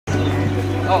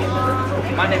Oh,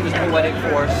 my name is Poetik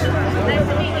Force. Nice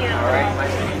to meet you. Alright,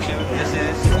 nice to meet you. This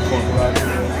is...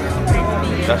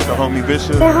 That's the homie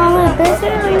Bishop. The homie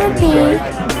Bishop on the team.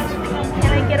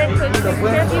 Can I get a quick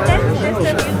picture of you guys? Just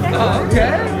so you can... Oh, okay.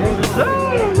 So,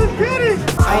 let's get it.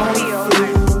 I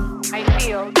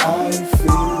feel.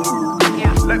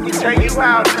 Yeah. Let me tell you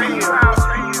how I feel.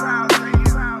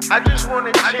 I just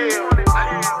wanna chill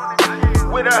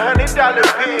with $100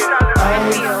 bill. I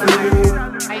feel.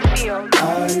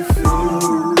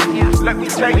 Yeah. Let me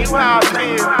tell you how I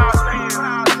feel.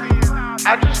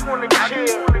 I just wanna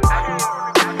chill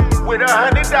with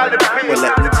 $100 bill. Well,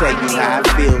 let me tell you how I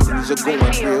feel. Things are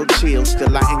going real chill.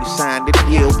 Still, I ain't signed a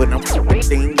deal, but I'm keeping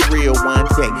things real. One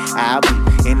day, I'll be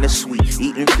in the suite,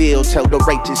 eating veal. Tell the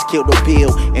righteous, kill the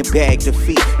pill, and bag the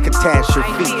fee.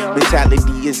 Catastrophe,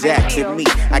 mentality is after me.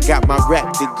 I got my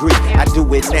rap degree, I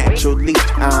do it naturally.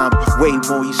 I'm way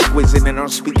more exquisite, and I'm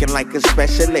speaking like a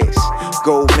specialist.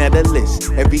 Gold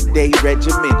medalist, everyday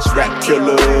regiments. Rap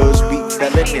killers, beat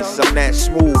felonists. I'm that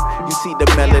smooth. You see the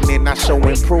melanin, I show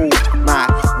improve. My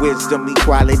wisdom,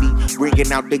 equality,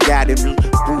 bringing out the God in me,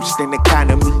 boosting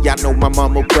economy. I know my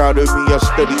mama proud of me. I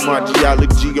study my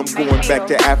geology. I'm going back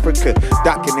to Africa,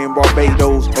 docking in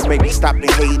Barbados, or maybe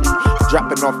stopping Haiti,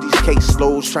 dropping off these case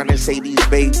loads, trying to say these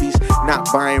babies, not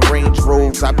buying Range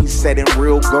Rovers. I be setting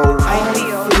real goals. I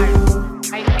feel.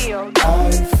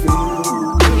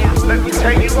 Yeah. Let me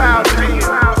tell you how I feel.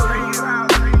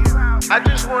 I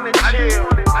just wanna chill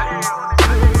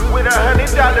with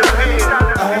 $100 bill.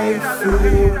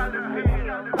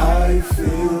 I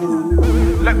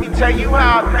feel. Let me tell you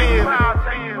how I feel.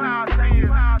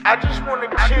 I just wanna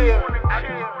chill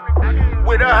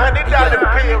with $100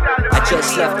 bill. I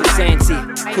just left the Santee,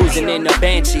 cruising in a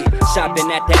Banshee,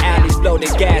 shopping at the alleys, blow the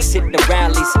gas, hit the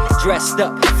rallies, dressed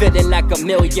up, feeling like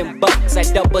 $1,000,000. I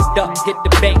doubled up, hit the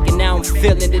bank, and now I'm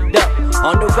filling it up.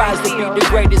 On the rise to be the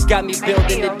greatest, got me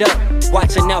building it up.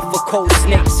 Watching out for cold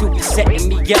snakes who be setting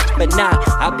me up, but nah,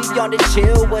 I'll be on the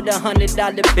chill with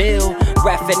 $100 bill.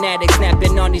 Rap fanatic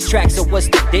snapping on these tracks, so what's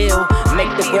the deal?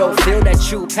 Make the world feel that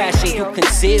true passion you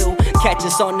conceal. Catch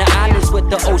us on the islands with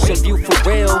the ocean view for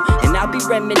real. And I'll be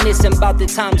reminiscing about the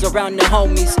times around the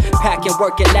homies, packing,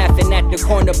 working, laughing at the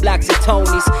corner blocks of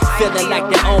Tony's. Feeling like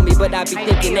they own me, but I be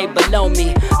thinking they below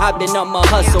me. I've been on my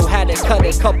hustle, had to cut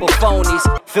a couple phonies.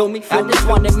 Feel me? I just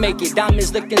wanna make it,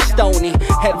 diamonds looking stony.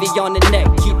 Heavy on the neck,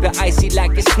 keep it icy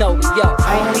like it's snowy, yo.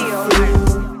 I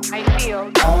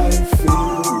feel.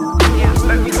 Yeah.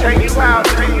 Let me tell you how I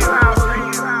feel.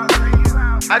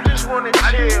 I just wanna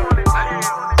chill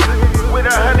with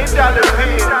 $100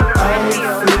 bill. I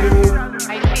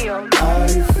feel.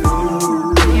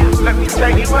 Yeah. Let me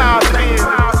tell you how I feel.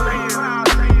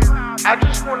 I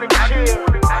just wanna chill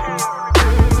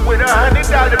with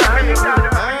 $100 bill.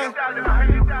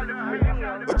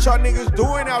 What y'all niggas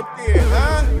doing out there,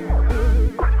 huh?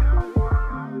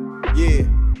 Yeah.